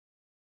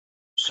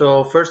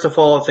So first of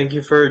all, thank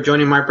you for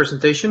joining my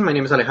presentation. My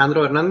name is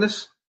Alejandro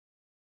Hernandez.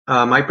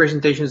 My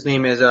presentation's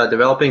name is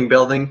Developing,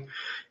 Building,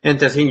 and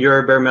Testing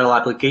Your Baremetal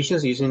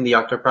Applications using the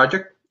Yocto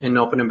project in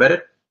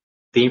OpenEmbedded,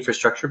 the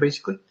infrastructure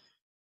basically.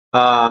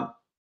 And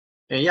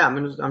yeah,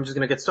 I'm just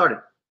gonna get started.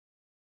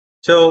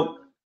 So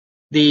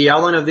the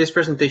outline of this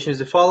presentation is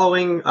the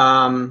following.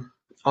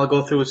 I'll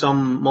go through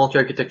some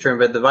multi-architecture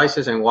embedded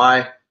devices and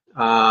why.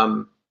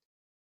 I'll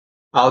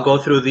go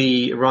through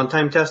the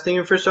runtime testing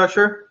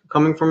infrastructure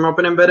coming from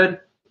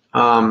OpenEmbedded,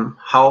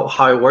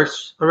 how it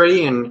works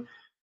already and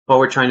what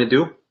we're trying to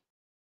do.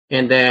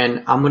 And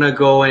then I'm gonna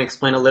go and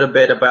explain a little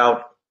bit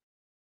about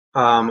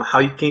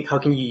how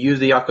can you use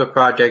the Yocto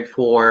project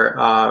for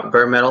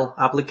Baremetal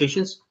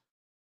applications.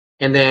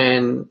 And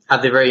then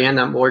at the very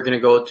end, we're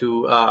gonna go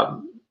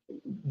to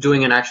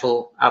doing an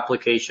actual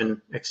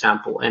application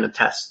example and a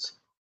test.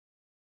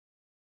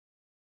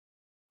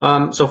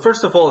 So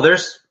first of all,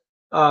 there's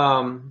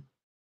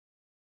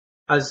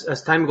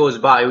as time goes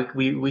by,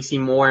 we see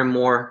more and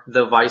more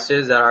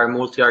devices that are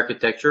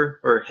multi-architecture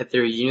or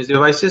heterogeneous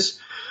devices.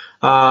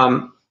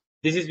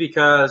 This is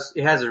because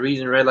it has a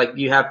reason, right? Like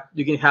you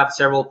can have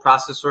several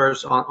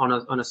processors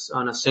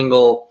on a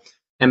single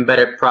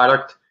embedded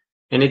product,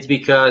 and it's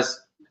because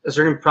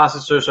certain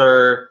processors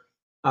are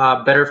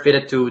better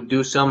fitted to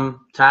do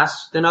some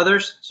tasks than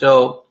others.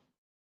 So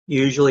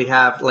you usually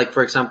have, like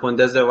for example, in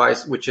this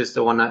device, which is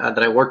the one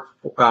that I work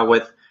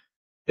with,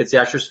 it's the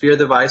Astrosphere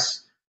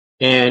device.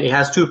 And it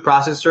has two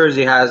processors.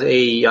 It has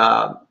a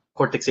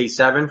Cortex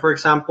A7, for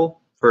example,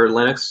 for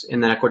Linux,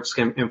 and then a Cortex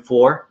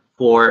M4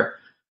 for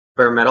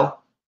Baremetal.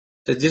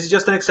 So this is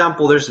just an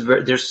example.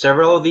 There's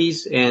several of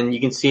these, and you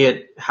can see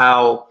it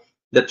how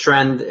the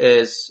trend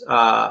is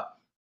to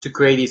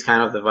create these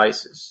kind of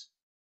devices.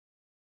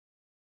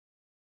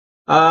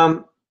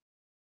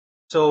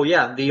 So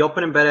yeah, the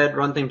OpenEmbedded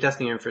runtime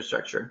testing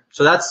infrastructure.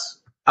 So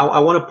I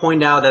want to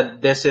point out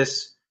that this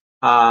is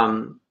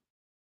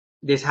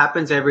this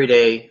happens every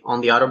day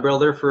on the auto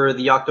builder for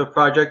the Yocto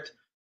project.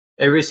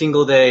 Every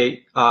single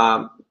day,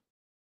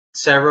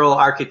 several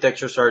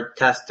architectures are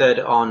tested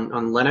on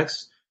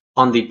Linux,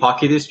 on the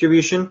Pocky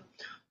distribution.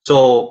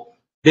 So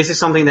this is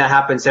something that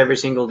happens every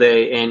single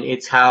day, and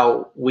it's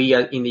how we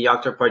in the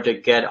Yocto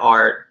project get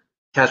our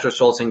test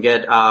results and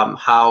get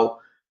how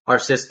our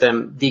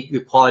system,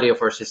 the quality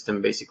of our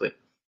system, basically.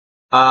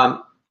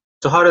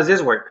 So how does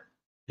this work?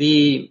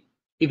 If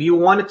you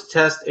wanted to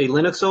test a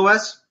Linux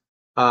OS,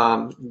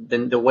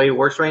 then the way it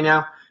works right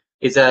now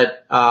is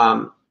that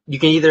you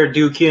can either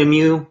do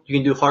QEMU, you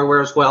can do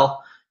hardware as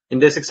well. In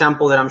this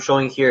example that I'm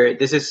showing here,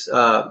 this is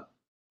on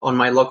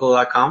my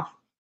local.conf,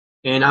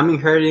 and I'm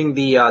inheriting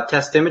the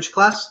test image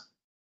class.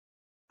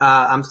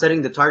 I'm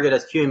setting the target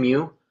as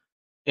QEMU,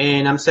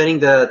 and I'm setting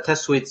the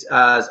test suites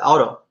as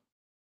auto,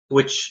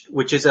 which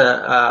is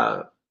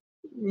a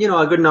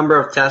good number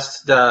of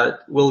tests that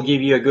will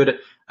give you a good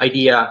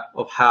idea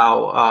of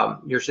how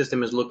your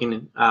system is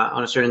looking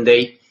on a certain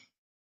day.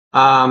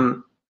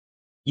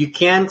 You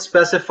can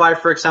specify,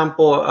 for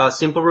example, a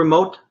simple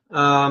remote,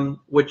 on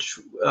which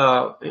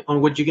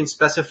you can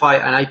specify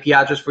an IP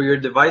address for your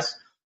device,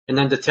 and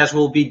then the test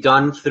will be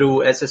done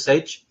through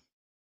SSH,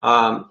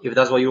 if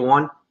that's what you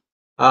want.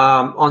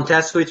 On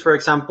test suites, for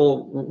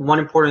example, one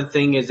important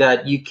thing is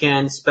that you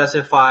can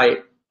specify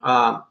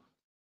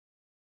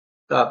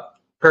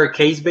per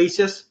case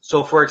basis.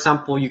 So, for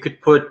example, you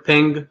could put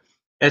ping,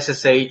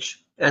 SSH,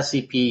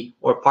 SCP,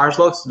 or parse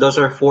logs. Those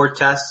are 4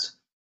 tests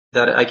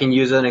that I can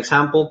use as an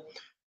example.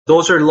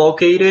 Those are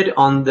located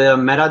on the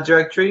meta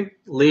directory,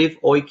 lib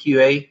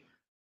oeqa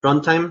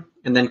runtime,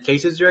 and then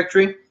cases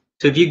directory.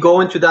 So if you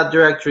go into that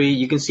directory,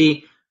 you can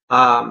see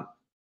a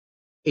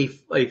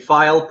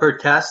file per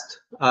test,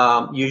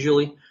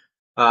 usually,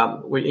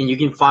 and you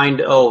can find,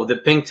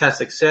 the ping test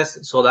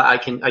exists, so that I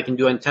can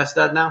do and test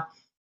that now.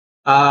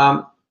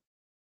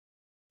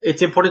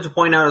 It's important to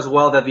point out as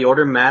well that the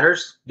order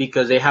matters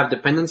because they have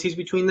dependencies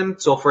between them.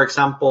 So for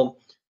example,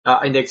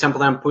 in the example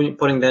that I'm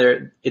putting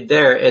there,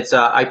 it's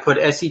I put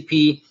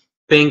SCP,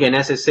 ping, and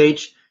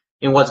SSH,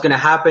 and what's going to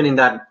happen in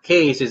that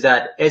case is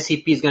that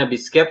SCP is going to be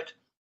skipped,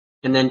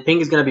 and then ping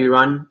is going to be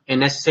run,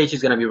 and SSH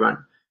is going to be run.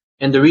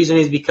 And the reason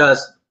is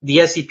because the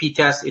SCP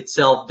test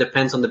itself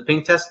depends on the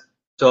ping test.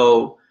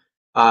 So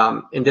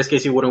in this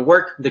case, it wouldn't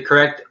work. The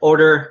correct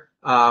order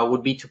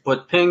would be to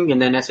put ping, and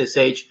then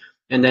SSH,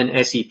 and then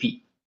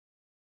SCP.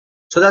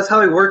 So that's how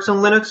it works on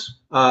Linux.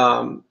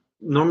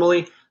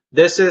 Normally,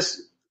 this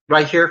is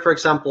right here, for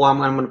example, I'm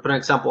going to put an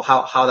example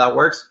how that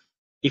works.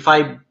 If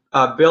I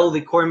build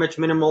the core image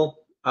minimal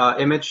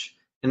image,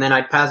 and then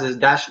I pass this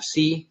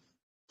 -c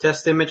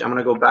test image, I'm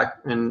going to go back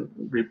and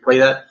replay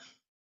that.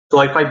 So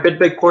if I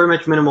bit core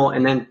image minimal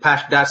and then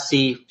pass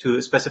 -c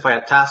to specify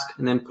a task,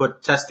 and then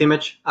put test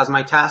image as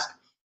my task,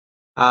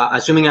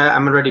 assuming I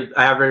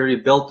have already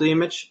built the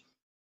image,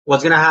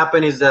 what's going to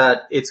happen is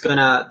that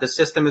the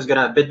system is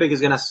going to, Bitbig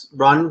is going to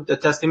run the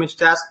test image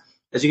task.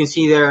 As you can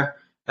see there,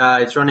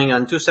 it's running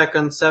on 2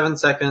 seconds, 7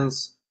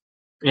 seconds,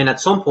 and at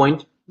some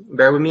point,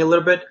 bear with me a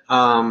little bit,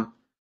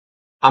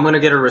 I'm going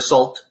to get a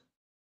result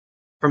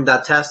from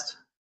that test.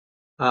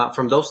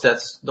 from those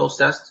tests.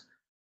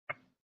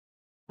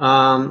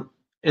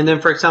 And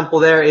then, for example,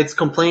 there it's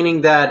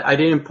complaining that I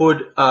didn't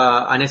put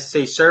an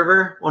SSH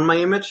server on my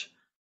image.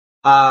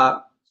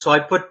 So I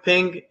put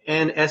ping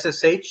and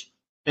SSH,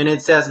 and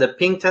it says the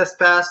ping test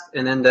passed,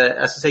 and then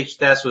the SSH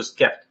test was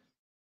kept.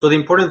 So the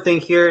important thing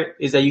here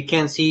is that you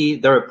can see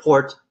the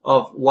report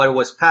of what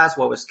was passed,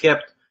 what was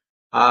kept,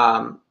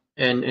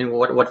 and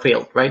what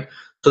failed, right?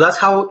 So that's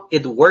how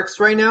it works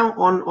right now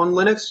on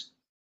Linux,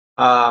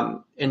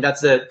 and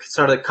that's the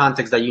sort of the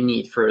context that you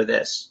need for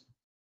this.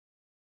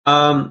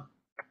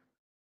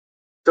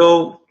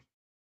 So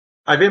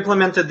I've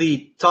implemented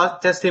the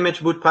test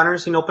image boot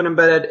patterns in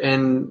OpenEmbedded,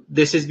 and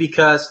this is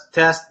because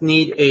tests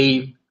need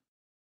a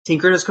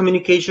synchronous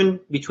communication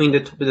between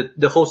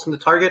the host and the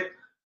target.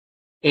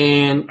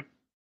 And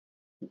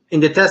in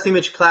the test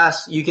image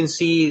class, you can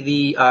see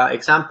the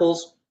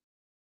examples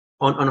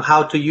on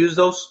how to use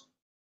those.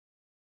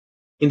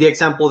 In the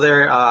example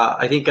there,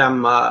 I think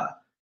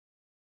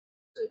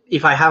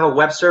if I have a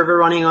web server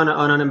running on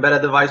an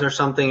embedded device or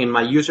something, and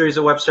my user is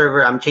a web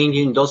server, I'm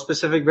changing those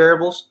specific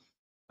variables.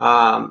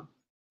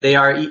 They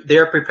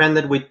are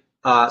prepended with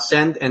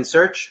send and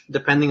search,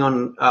 depending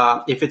on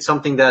if it's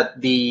something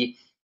that the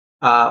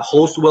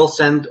host will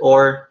send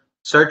or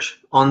search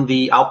on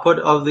the output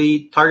of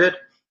the target.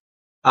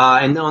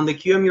 And on the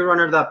QEMU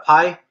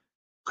runner.py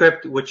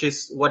script, which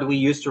is what we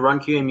use to run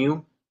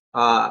QEMU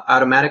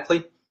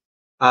automatically,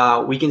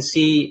 we can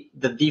see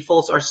the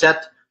defaults are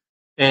set.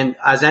 And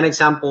as an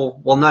example,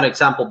 well, not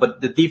example,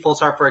 but the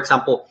defaults are, for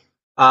example,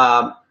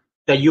 that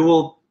you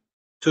will,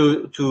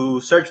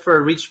 to search for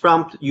a reach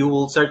prompt, you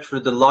will search for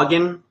the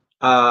login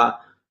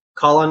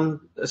colon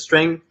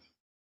string.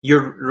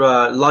 Your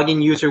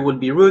login user would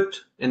be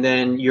root, and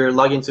then your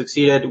login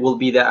succeeded will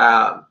be the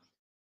a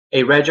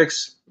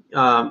regex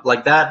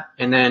like that,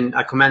 and then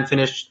a command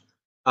finished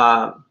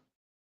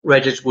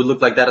regex would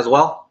look like that as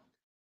well.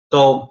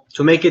 So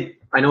to make it,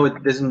 I know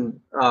it doesn't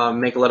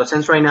make a lot of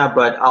sense right now,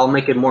 but I'll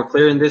make it more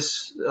clear in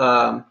this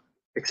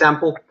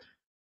example.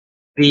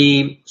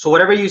 So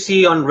whatever you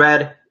see on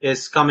red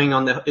is coming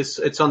on the,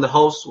 it's on the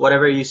host.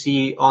 Whatever you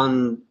see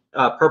on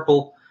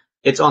purple,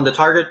 it's on the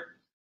target.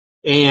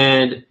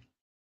 And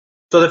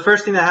so the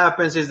first thing that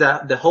happens is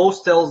that the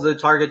host tells the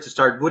target to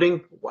start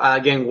booting.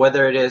 Again,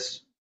 whether it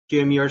is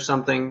QEMU or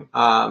something,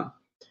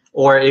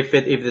 or if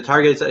the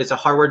target is a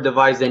hardware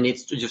device, then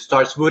it just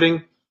starts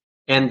booting,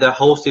 and the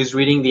host is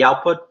reading the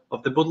output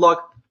of the boot log.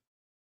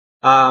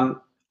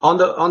 On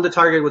the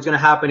target, what's going to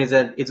happen is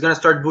that it's going to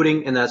start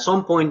booting, and at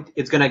some point,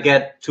 it's going to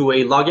get to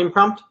a login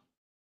prompt,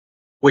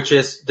 which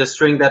is the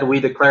string that we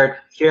declared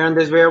here in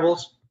these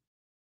variables.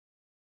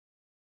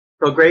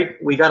 So great,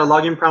 we got a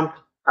login prompt.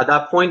 At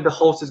that point, the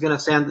host is going to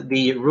send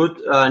the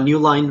root new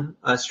line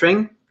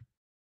string,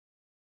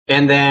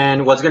 and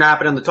then what's going to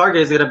happen on the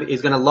target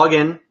is going to log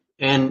in,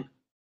 and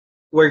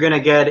we're going to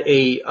get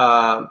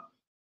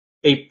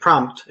a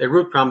prompt, a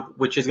root prompt,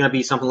 which is going to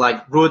be something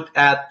like root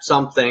at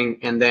something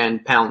and then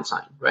pound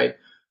sign, right?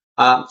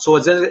 So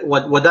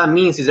what that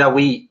means is that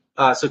we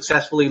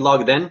successfully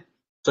logged in.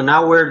 So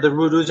now we're the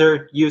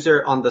root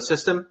user on the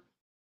system,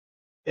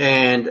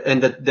 and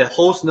the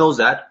host knows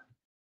that,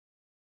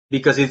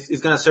 because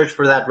it's going to search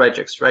for that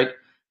regex, right?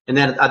 And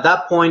then at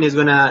that point, it's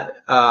going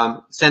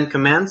to send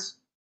commands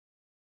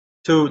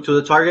to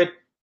the target.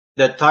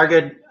 The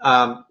target,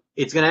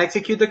 it's going to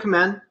execute the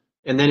command,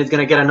 and then it's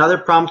going to get another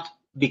prompt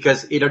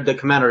because the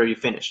command already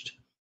finished.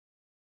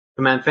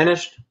 Command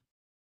finished.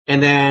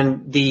 And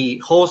then the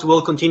host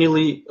will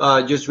continually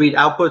just read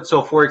output.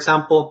 So for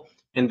example,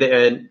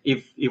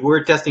 if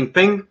we're testing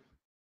ping,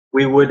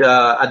 we would,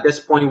 at this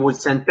point, we would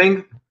send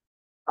ping.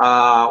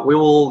 We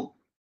will,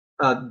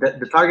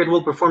 the target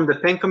will perform the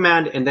ping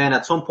command, and then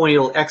at some point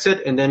it'll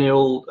exit, and then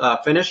it'll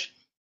finish.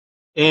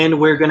 And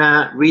we're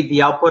gonna read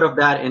the output of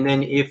that, and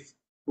then if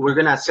we're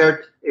gonna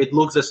assert it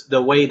looks as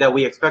the way that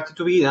we expect it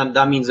to be, then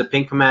that means the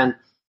ping command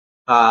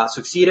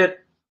succeeded.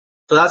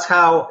 So that's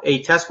how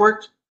a test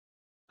worked.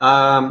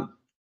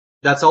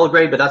 That's all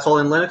great, but that's all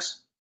in Linux.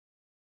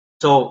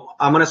 So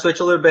I'm gonna switch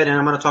a little bit, and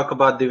I'm gonna talk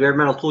about the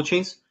Baremetal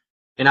toolchains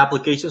and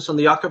applications on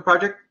the Yocto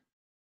project.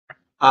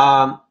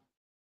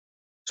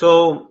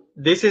 So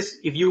this is,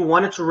 if you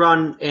wanted to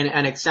run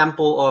an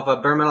example of a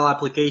Baremetal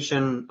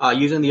application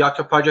using the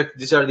Yocto project,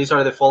 these are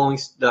the following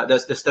the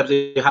steps that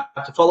you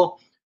have to follow.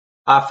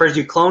 First,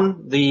 you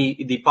clone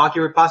the Pocky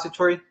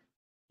repository.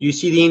 You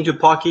cd into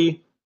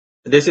Pocky.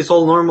 This is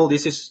all normal.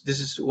 This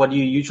is what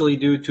you usually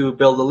do to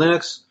build the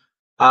Linux.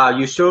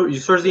 You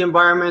source the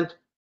environment,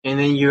 and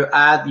then you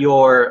add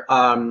your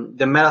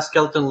the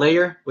metaskeleton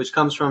layer, which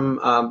comes from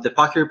the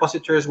Pocky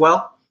repository as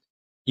well.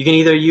 You can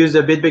either use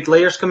the bitbig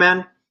layers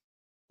command,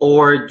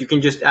 or you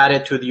can just add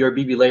it to your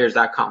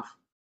bblayers.conf.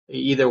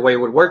 Either way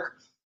would work.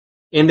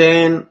 And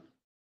then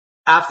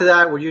after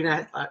that, what you're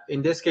gonna,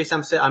 in this case,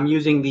 I'm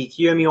using the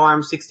QEMU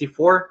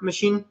ARM64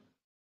 machine.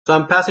 So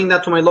I'm passing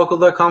that to my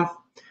local.conf.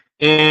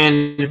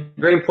 And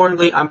very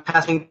importantly, I'm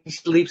passing the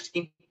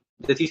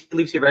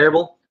tclibc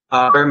variable,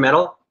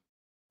 Baremetal.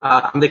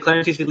 I'm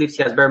declaring tclibc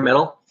as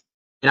Baremetal.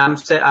 and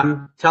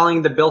I'm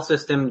telling the build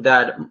system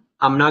that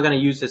I'm not going to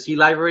use the C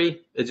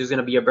library. It's just going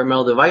to be a bare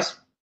metal device.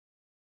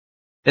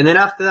 And then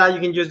after that, you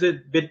can just do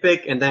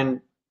bitbake and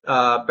then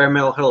bare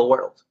metal hello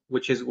world,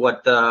 which is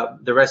what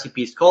the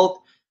recipe is called.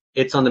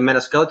 It's on the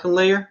metaskeleton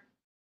layer.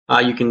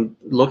 You can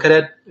look at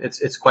it.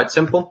 It's quite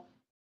simple.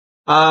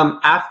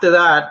 After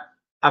that,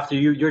 after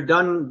you're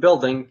done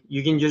building,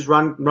 you can just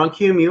run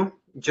QEMU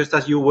just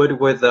as you would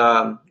with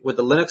the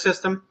Linux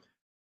system.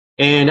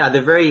 And at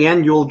the very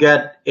end, you'll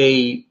get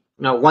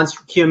once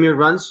QEMU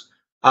runs,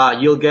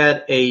 you'll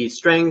get a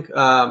string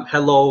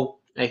hello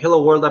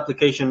world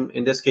application.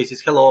 In this case,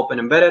 it's hello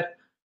OpenEmbedded.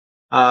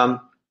 So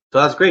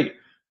that's great.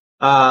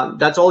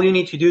 That's all you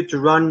need to do to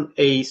run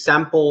a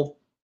sample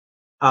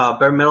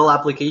bare metal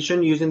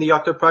application using the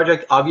Yocto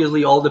project.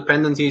 Obviously, all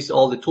dependencies,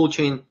 all the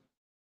toolchain,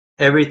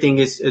 everything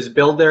is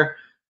built there,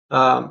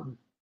 and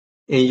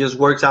it just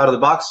works out of the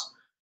box.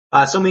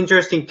 Some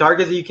interesting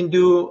targets that you can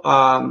do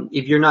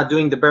if you're not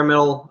doing the bare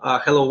metal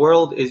hello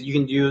world is you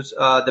can use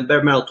the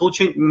bare metal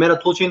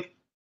toolchain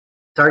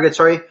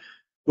target,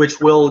 which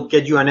will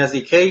get you an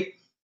SDK.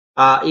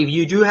 If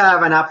you do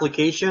have an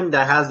application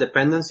that has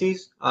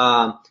dependencies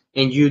and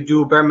you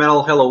do bare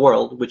metal hello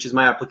world, which is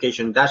my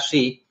application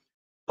 -C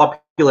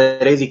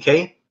populate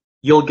SDK,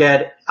 you'll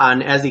get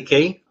an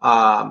SDK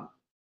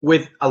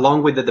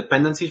along with the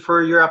dependencies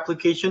for your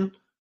application.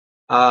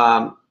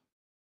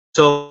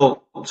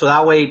 So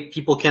that way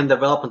people can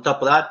develop on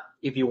top of that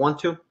if you want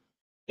to.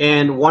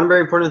 And one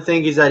very important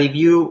thing is that if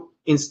you,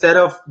 instead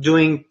of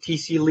doing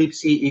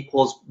tclibc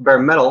equals bare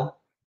metal,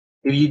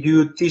 if you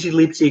do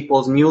tclibc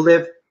equals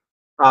newlib,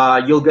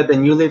 you'll get the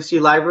newlibc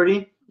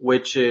library,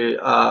 which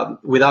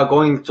without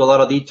going into a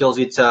lot of details,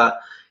 it's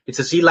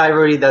a C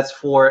library that's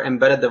for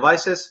embedded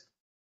devices.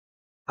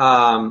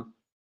 Again,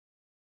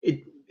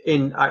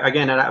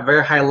 at a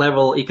very high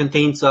level, it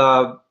contains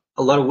a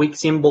lot of weak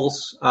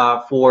symbols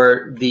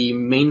for the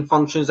main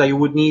functions that you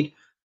would need.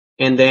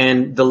 And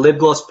then the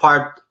libgloss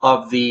part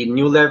of the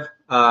newlib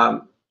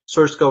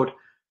source code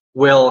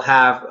will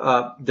have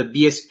the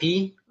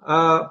BSP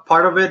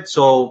part of it.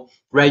 So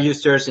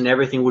registers and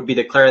everything would be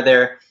declared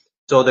there.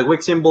 So the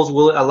weak symbols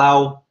will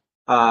allow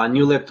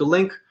newlib to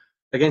link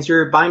against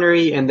your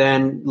binary, and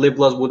then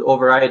libgloss would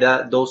override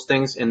those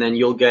things, and then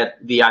you'll get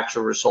the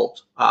actual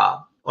result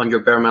on your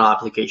bare metal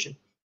application.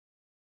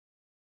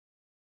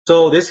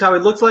 So this is how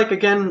it looks like.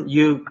 Again,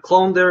 you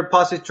clone the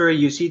repository,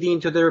 you CD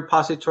into the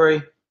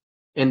repository,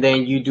 and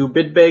then you do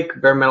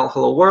bitbake, bare metal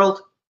hello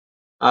world.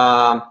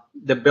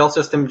 The build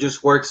system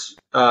just works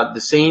the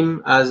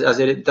same as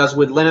it does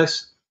with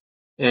Linux.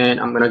 And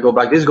I'm gonna go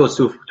back. This goes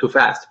too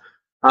fast.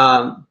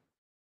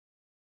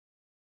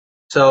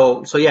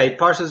 So yeah, it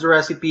parses the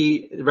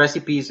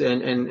recipes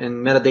and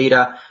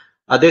metadata.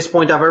 At this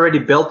point, I've already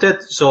built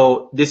it.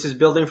 So this is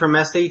building from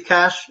S8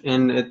 cache,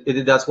 and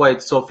that's why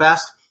it's so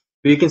fast.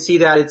 But you can see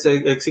that it's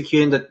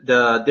executing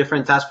the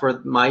different tasks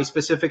for my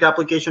specific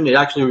application. It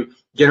actually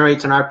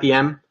generates an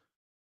RPM.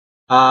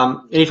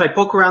 And if I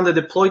poke around the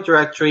deployed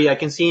directory, I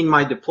can see in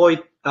my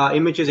deployed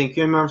images in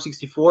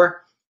QEMU-ARM64,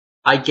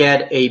 I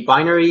get a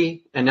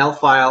binary, an L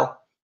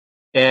file,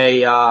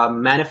 a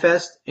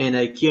manifest, and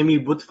a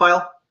QEMU boot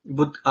file,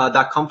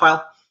 boot.conf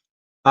file.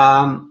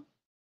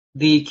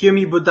 The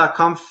QEMU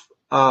boot.conf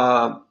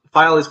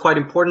file is quite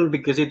important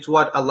because it's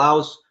what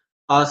allows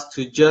us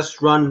to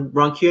just run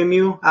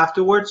QEMU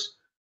afterwards.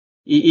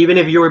 Even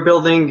if you were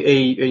building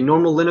a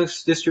normal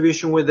Linux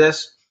distribution with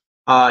this,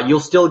 you'll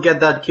still get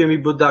that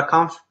QEMU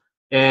boot.conf,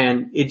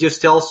 and it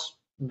just tells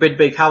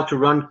bitbake how to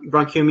run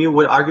QEMU,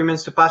 what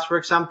arguments to pass, for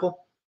example.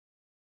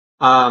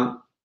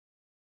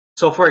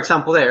 So for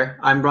example, there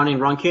I'm running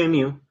run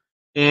QEMU,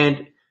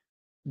 and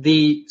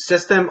the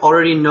system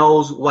already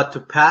knows what to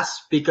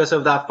pass because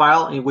of that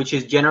file, which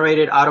is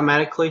generated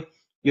automatically.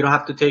 You don't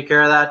have to take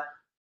care of that.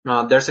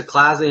 There's a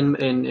class in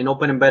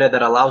OpenEmbedded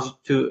that allows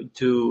you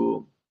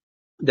to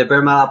the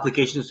bare metal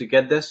applications to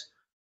get this.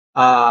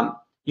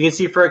 You can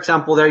see, for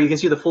example, there you can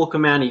see the full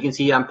command. You can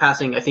see I'm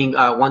passing, I think,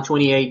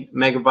 128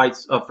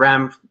 megabytes of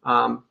RAM,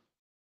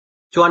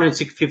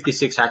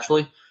 256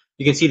 actually.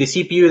 You can see the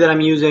CPU that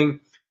I'm using,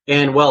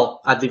 and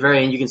well, at the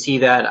very end, you can see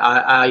that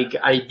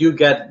I do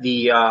get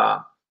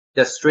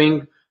the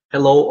string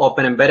hello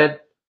OpenEmbedded.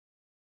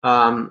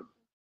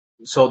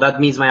 So that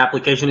means my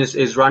application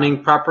is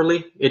running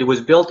properly. It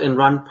was built and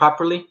run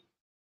properly.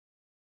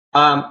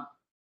 So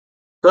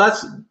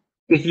that's,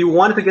 if you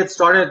want to get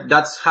started,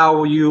 that's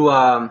how you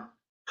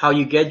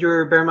get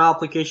your bare metal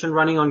application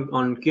running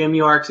on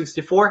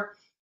QEMU-ARM64.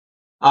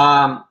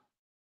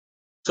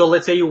 So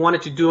let's say you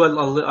wanted to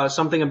do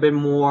something a bit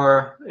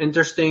more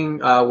interesting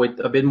with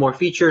a bit more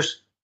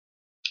features,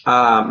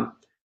 and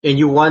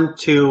you want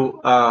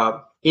to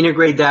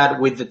integrate that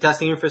with the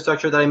testing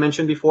infrastructure that I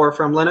mentioned before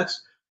from Linux.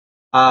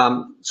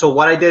 So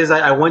what I did is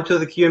I went to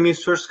the QEMU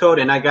source code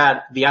and I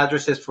got the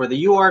addresses for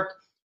the UART,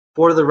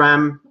 for the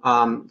RAM,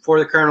 for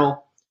the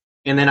kernel,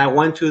 and then I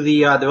went to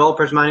the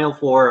developer's manual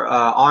for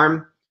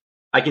ARM.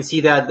 I can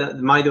see that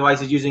my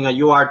device is using a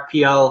UART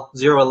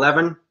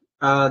PL011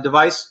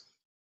 device.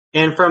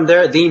 And from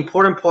there, the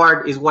important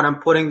part is what I'm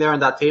putting there on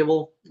that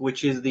table,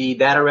 which is the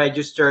data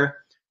register,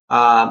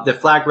 the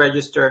flag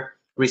register,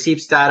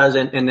 receive status,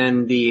 and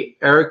then the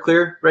error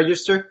clear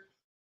register.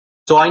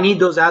 So I need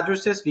those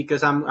addresses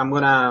because I'm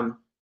gonna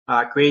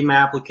create my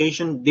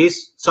application.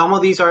 Some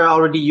of these are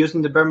already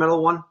using the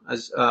Baremetal one,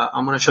 as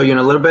I'm gonna show you in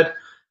a little bit.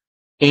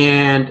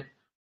 And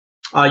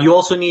you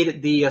also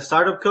need the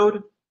startup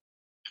code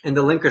and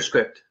the linker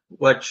script,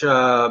 which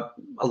a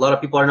lot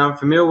of people are not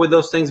familiar with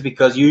those things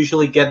because you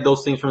usually get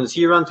those things from the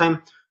C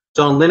runtime.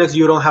 So on Linux,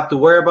 you don't have to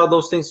worry about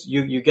those things.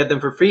 You get them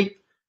for free.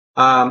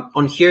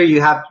 On here,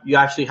 you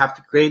actually have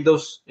to create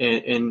those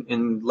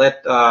and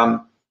let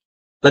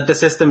the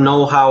system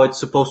know how it's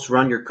supposed to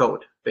run your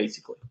code,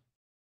 basically.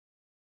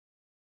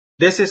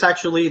 This is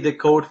actually the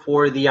code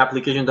for the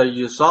application that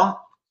you saw.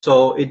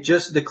 So it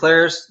just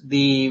declares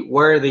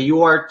where the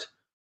UART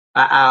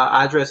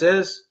address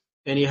is,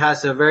 and it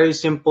has a very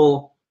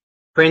simple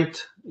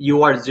print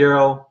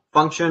UART0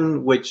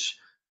 function, which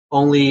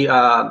only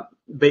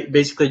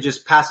basically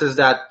just passes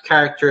that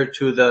character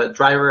to the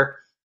driver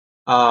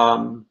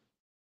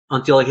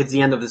until it hits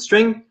the end of the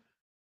string.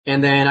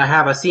 And then I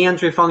have a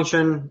centry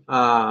function,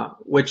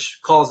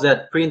 which calls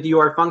that print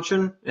UART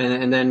function,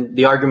 and then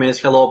the argument is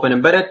hello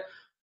OpenEmbedded.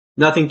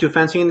 Nothing too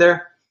fancy in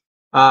there.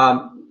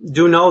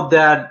 Do note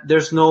that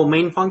there's no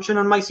main function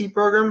on my C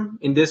program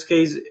in this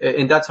case,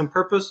 and that's on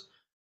purpose.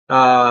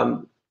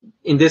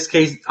 In this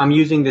case, I'm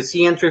using the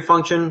centry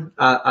function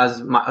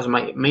as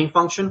my main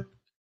function.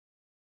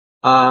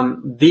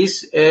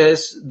 This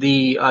is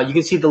you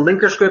can see the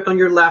linker script on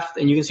your left,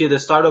 and you can see the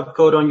startup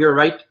code on your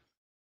right.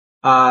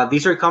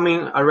 These are coming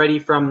already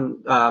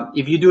from,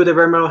 if you do the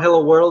Baremetal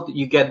Hello World,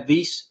 you get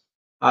these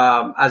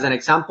as an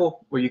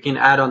example where you can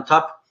add on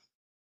top.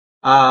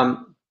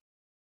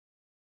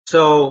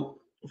 So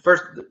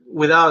first,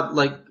 without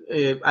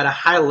at a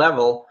high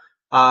level,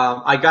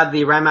 I got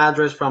the RAM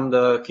address from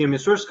the QEMU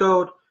source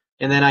code,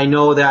 and then I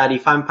know that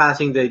if I'm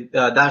passing the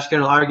dash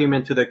kernel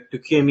argument to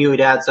QEMU, it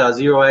adds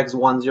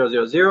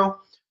 0x1000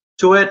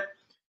 to it,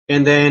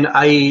 and then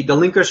the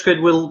linker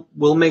script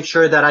will make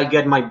sure that I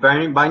get my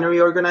binary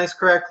organized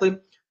correctly.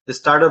 The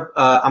startup,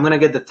 I'm gonna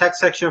get the text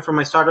section from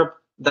my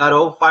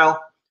startup.o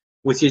file,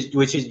 which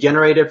is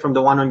generated from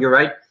the one on your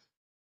right.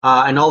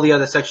 And all the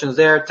other sections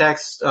there,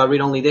 text,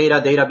 read-only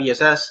data, data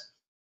BSS,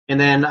 and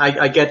then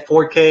I get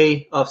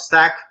 4K of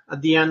stack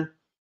at the end.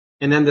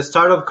 And then the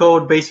startup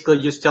code basically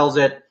just tells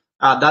it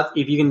that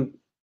if you can,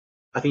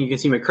 I think you can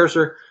see my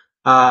cursor.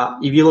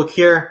 If you look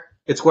here,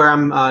 it's where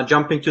I'm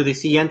jumping to the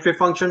centry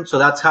function. So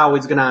that's how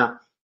it's gonna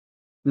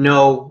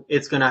know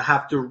it's gonna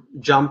have to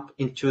jump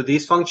into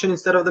this function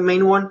instead of the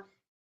main one.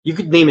 You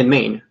could name it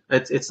main.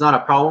 It's not a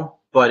problem,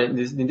 but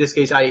in this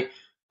case,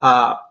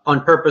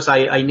 on purpose,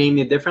 I named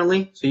it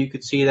differently, so you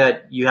could see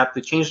that you have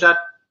to change that.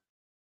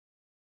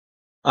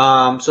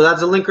 So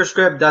that's the linker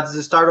script, that's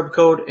the startup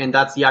code, and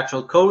that's the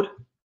actual code.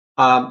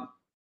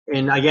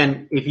 And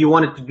again, if you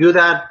wanted to do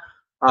that,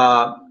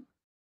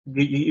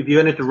 if you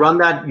wanted to run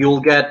that, you'll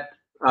get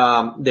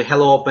the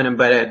hello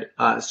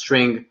OpenEmbedded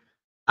string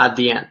at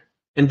the end.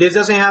 And this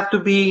doesn't have to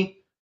be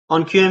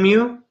on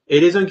QEMU.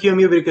 It is on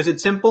QEMU because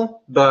it's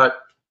simple, but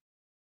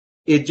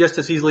it just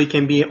as easily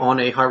can be on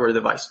a hardware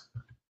device.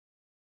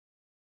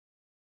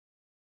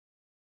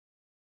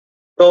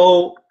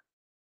 So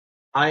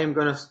I am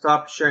going to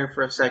stop sharing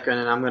for a second,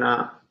 and I'm going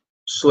to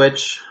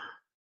switch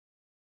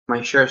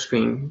my share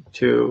screen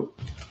to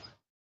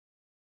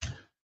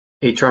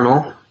a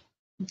terminal.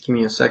 Give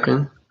me a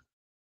second.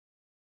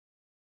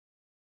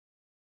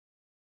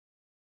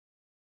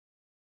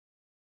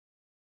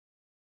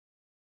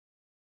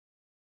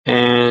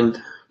 And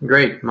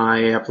great,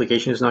 my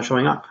application is now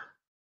showing up.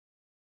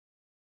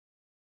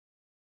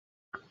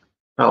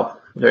 Oh,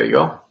 there you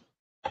go.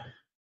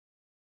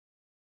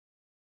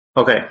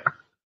 Okay,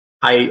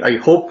 I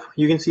hope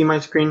you can see my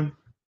screen.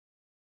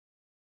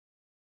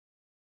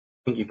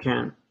 I think you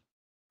can.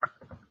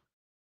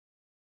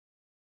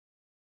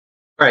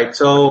 All right,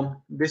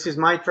 so this is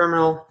my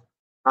terminal.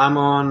 I'm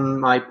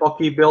on my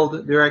Pocky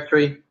build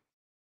directory.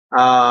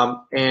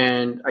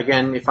 And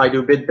again, if I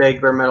do bitbake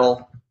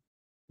Baremetal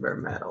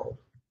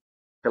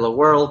hello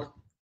world,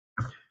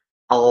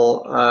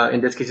 I'll,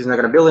 in this case, it's not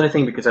gonna build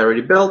anything because I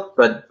already built,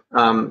 but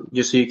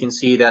just so you can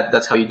see that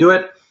that's how you do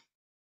it.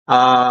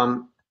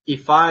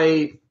 If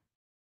I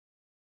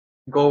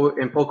go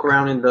and poke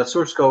around in the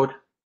source code,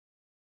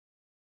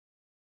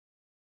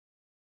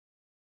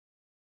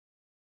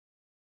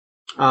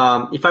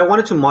 if I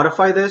wanted to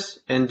modify this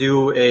and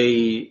do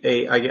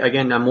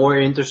again a more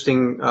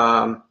interesting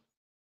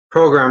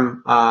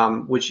program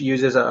which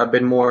uses a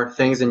bit more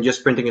things than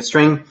just printing a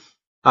string,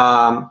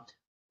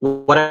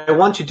 what I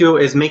want to do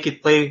is make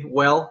it play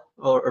well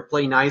or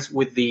play nice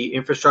with the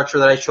infrastructure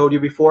that I showed you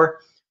before,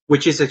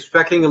 which is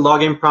expecting a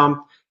login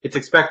prompt. It's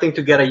expecting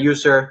to get a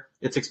user.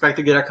 It's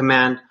expecting to get a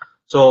command.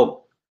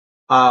 So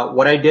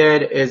what I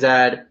did is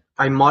that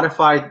I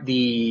modified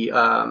the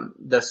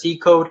C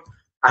code.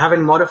 I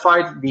haven't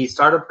modified the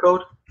startup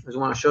code. I just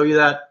want to show you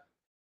that.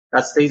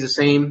 That stays the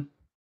same.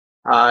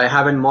 I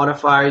haven't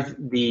modified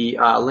the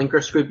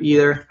linker script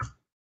either.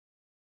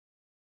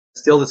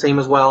 Still the same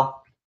as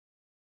well.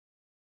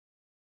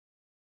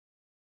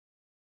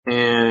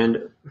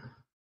 And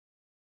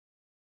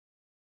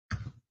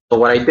so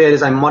what I did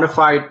is I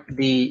modified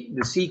the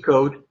C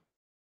code.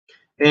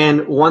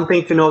 And one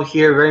thing to note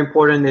here, very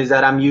important, is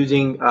that I'm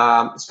using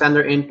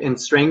standard int and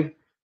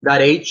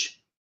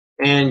string.h.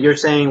 And you're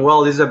saying,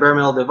 well, this is a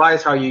Baremetal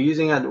device. How are you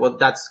using it? Well,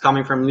 that's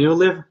coming from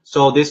newlib.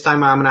 So this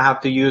time I'm going to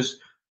have to use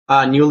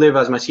newlib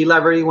as my C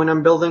library when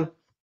I'm building.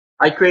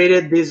 I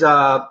created this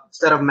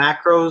set of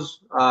macros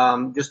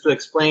just to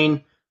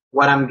explain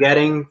what I'm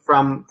getting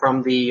from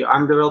the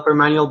ARM developer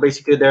manual.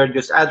 Basically, they're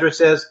just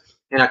addresses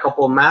and a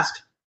couple of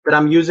masks that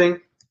I'm using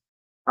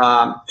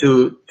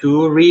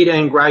to read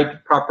and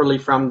write properly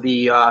from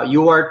the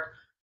UART.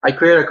 I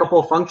created a couple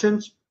of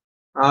functions.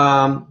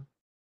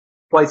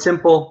 Quite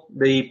simple.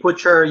 The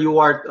putchar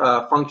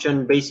UART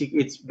function,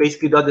 it's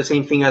basically does the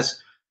same thing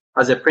as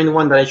a print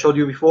one that I showed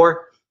you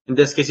before. In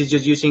this case, it's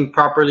just using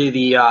properly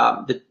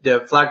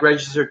the flag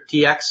register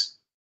TX,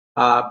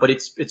 but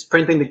it's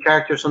printing the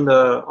characters on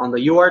the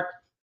UART.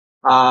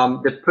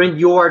 The print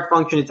UART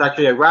function is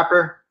actually a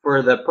wrapper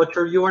for the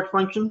putchar UART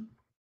function.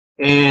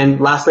 And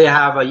lastly, I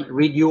have a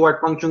read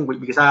UART function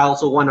because I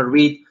also want to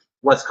read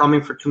what's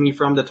coming to me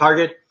from the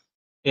target,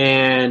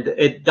 and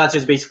that's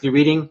just basically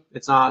reading.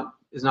 It's not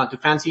too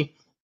fancy.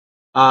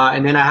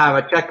 And then I have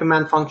a check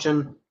command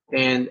function,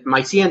 and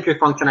my C entry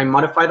function I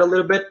modified a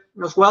little bit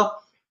as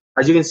well.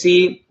 As you can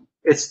see,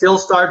 it still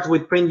starts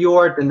with print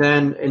UART, and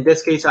then in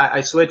this case I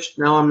switched.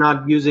 Now I'm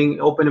not using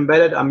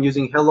OpenEmbedded. I'm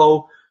using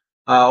Hello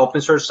Open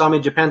Source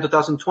Summit Japan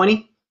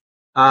 2020,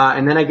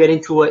 and then I get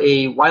into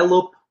a while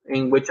loop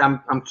in which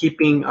I'm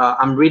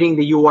reading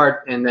the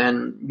UART and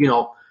then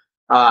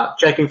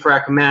checking for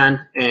a command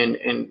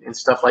and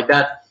stuff like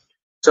that.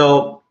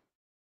 So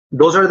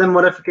those are the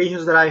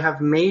modifications that I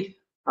have made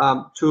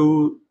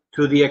to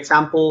the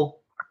example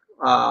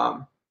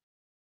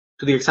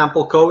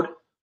code.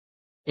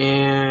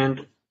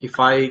 And if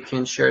I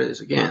can share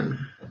this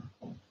again,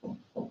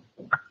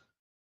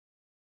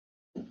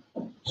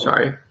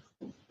 sorry.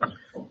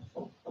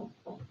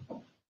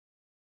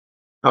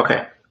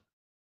 Okay.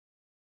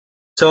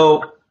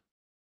 So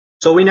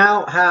we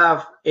now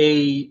have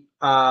the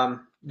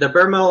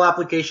Baremetal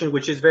application,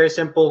 which is very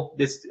simple.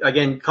 This,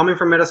 again, coming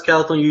from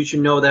Metaskeleton, you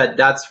should know that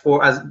that's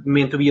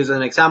meant to be used as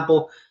an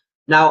example.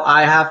 Now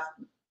I have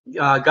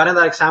gotten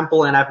that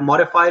example and I've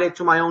modified it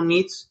to my own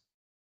needs.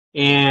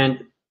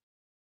 And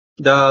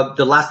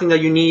the last thing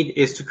that you need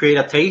is to create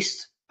a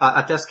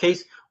test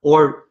case,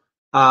 or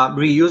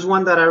reuse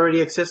one that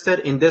already existed.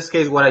 In this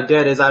case, what I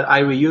did is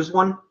I reused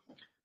one.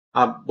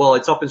 Well,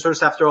 it's open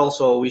source after all,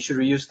 so we should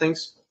reuse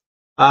things.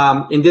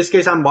 In this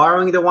case, I'm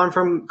borrowing the one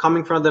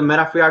coming from the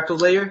Meta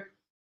FreeRTOS layer.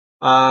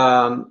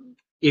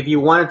 If you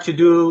wanted to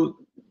do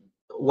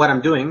what I'm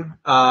doing,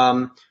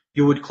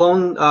 you would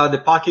clone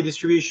the Pocket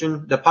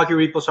distribution, the Pocket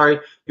repo, sorry.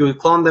 You would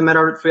clone the Meta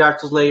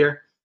FreeRTOS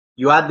layer.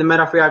 You add the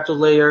Meta FreeRTOS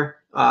layer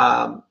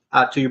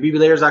to your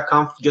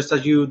bblayers.conf, just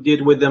as you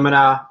did with the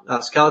Meta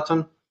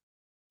skeleton.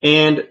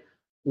 And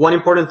one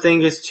important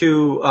thing is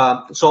to,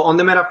 so on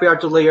the Meta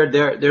FreeRTOS layer,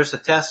 there's a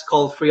test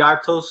called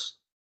FreeRTOS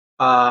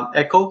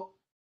echo.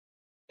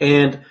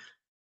 And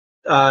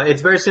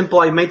it's very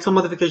simple. I made some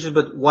modifications,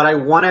 but what I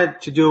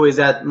wanted to do is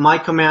that my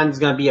command is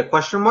going to be a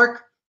question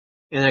mark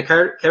and a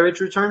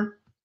carriage return.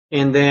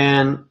 And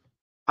then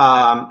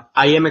I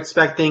am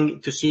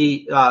expecting to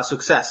see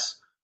success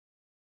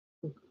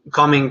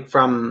coming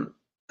from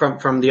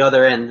the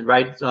other end,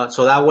 right?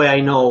 So that way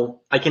I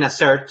know I can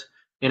assert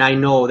and I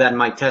know that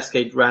my test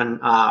case ran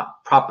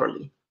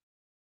properly.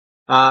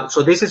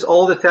 So this is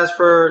all the test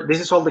this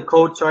is all the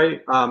code,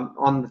 sorry,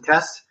 on the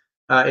test.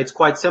 It's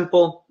quite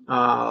simple,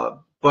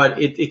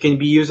 but it can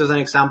be used as an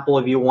example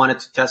if you wanted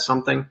to test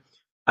something.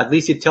 At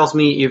least it tells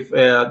me if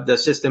the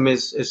system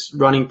is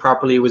running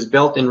properly, was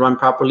built and run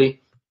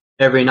properly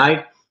every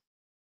night.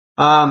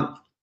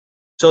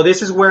 So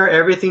this is where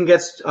everything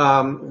gets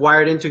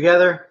wired in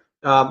together.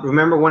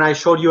 Remember when I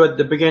showed you at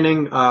the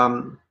beginning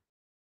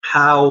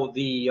how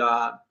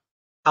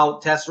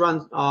tests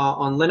run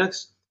on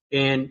Linux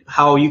and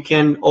how you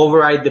can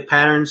override the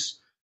patterns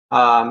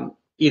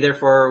either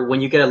for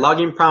when you get a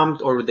login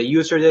prompt or the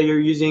user that you're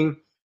using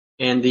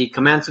and the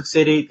command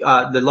succeeded,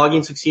 the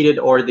login succeeded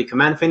or the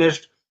command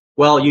finished.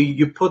 Well,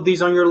 you put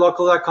these on your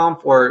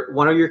local.conf or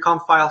one of your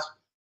conf files,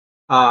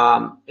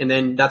 and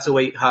then that's the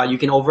way how you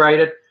can override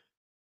it.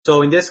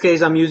 So in this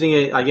case, I'm using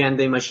it again.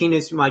 The machine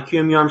is my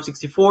QEMU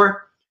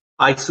ARM64.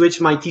 I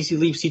switched my TC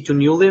libc to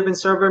newlib in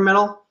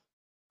Baremetal.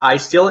 I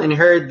still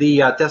inherit the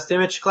test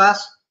image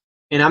class,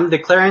 and I'm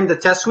declaring the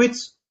test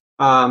suites.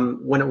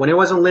 When it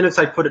was on Linux,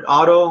 I put it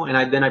auto,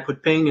 and then I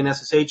put ping and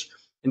SSH.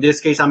 In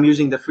this case, I'm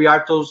using the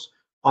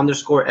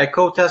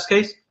FreeRTOS_echo test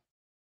case,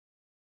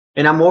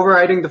 and I'm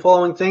overriding the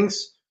following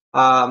things.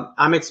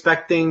 I'm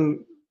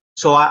expecting,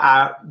 so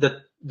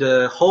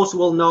the host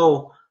will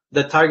know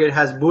the target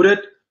has booted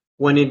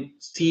when it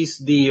sees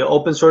the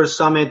Open Source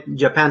Summit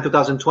Japan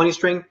 2020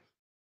 string.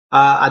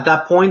 At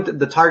that point,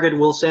 the target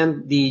will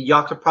send the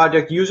Yocto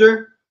project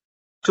user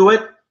to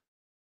it.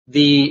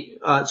 The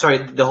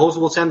host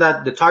will send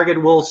that. The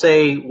target will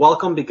say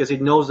welcome because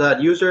it knows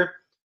that user,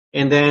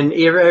 and then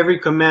every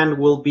command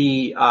will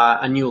be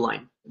a new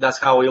line. That's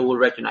how it will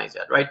recognize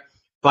that, right?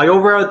 So I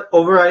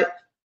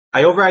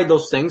override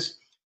those things.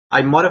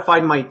 I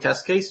modified my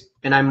test case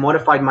and I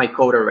modified my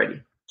code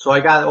already. So I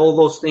got all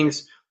those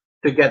things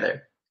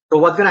together. So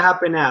what's going to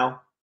happen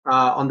now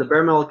on the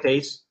Baremetal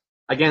case?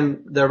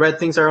 Again, the red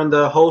things are on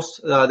the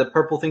host, the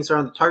purple things are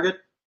on the target.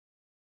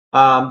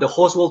 The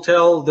host will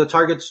tell the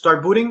target to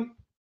start booting.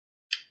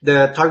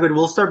 The target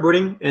will start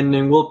booting, and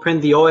then we'll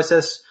print the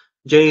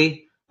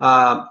OSSJ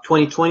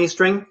 2020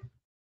 string.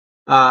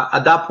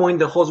 At that point,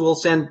 the host will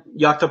send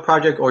Yocto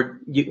project or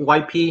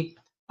YP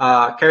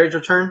carriage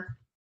return,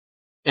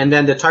 and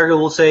then the target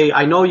will say,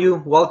 "I know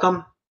you,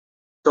 welcome."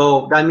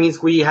 So that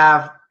means we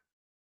have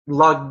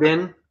logged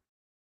in.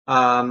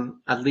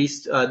 At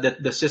least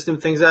the system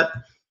thinks that.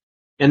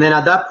 And then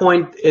at that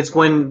point, it's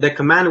when the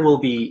command will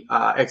be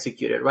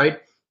executed, right?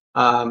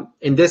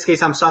 In this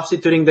case, I'm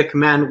substituting the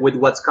command with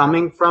what's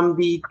coming from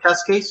the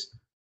test case.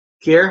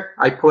 Here,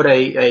 I put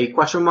a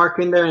question mark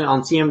in there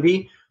on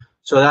CMV.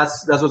 So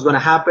that's what's going to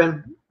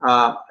happen.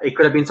 It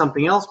could have been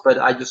something else, but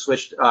I just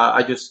switched.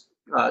 I just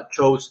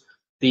chose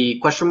the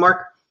question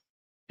mark.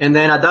 And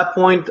then at that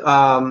point,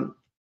 I'm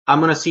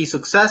going to see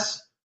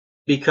success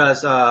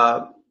because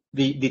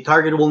the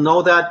target will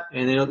know that,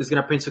 and it's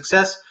going to print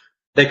success.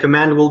 The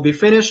command will be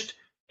finished,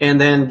 and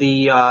then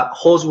the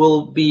host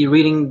will be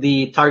reading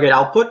the target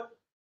output,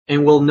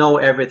 and will know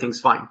everything's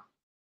fine.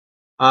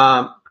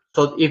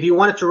 So if you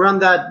wanted to run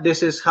that,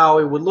 this is how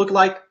it would look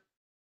like.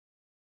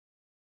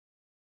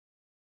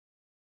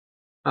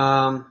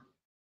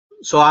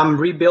 So I'm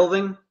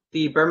rebuilding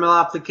the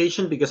Baremetal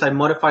application because I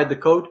modified the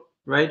code,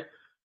 right?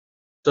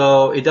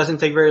 So it doesn't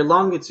take very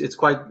long. It's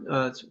quite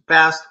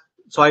fast.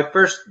 So I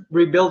first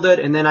rebuild it,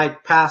 and then I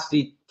pass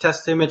the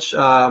test image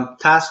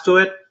task to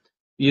it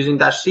using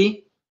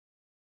 -C.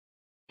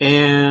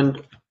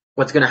 And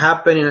what's going to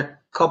happen in a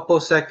couple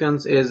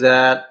seconds is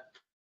that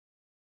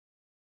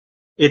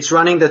it's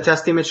running the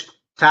test image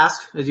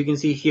task, as you can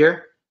see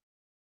here.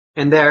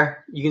 And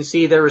there, you can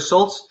see the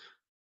results.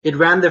 It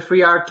ran the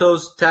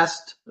FreeRTOS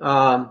test,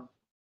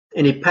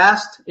 and it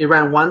passed. It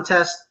ran one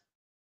test.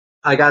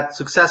 I got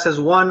successes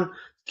 1,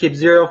 skip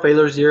 0,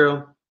 failure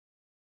 0,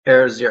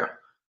 error 0.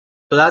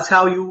 So that's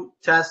how you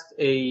test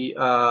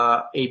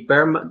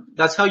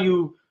that's how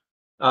you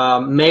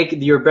make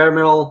your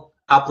Baremetal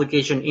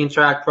application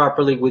interact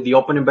properly with the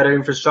OpenEmbedded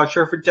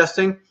infrastructure for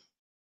testing.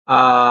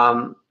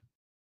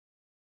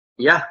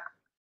 Yeah,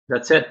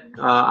 that's it.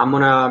 I'm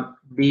gonna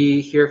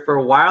be here for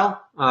a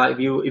while.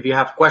 If you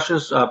have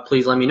questions,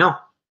 please let me know.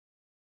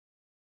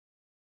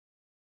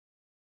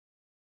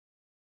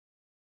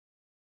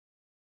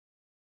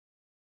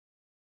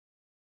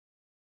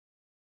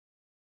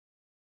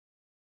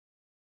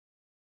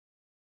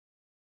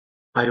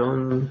 I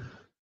don't.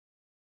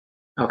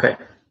 Okay.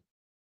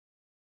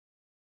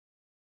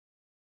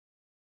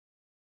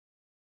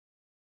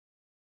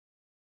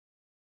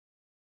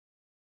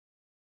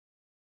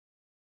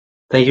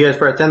 Thank you guys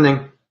for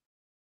attending.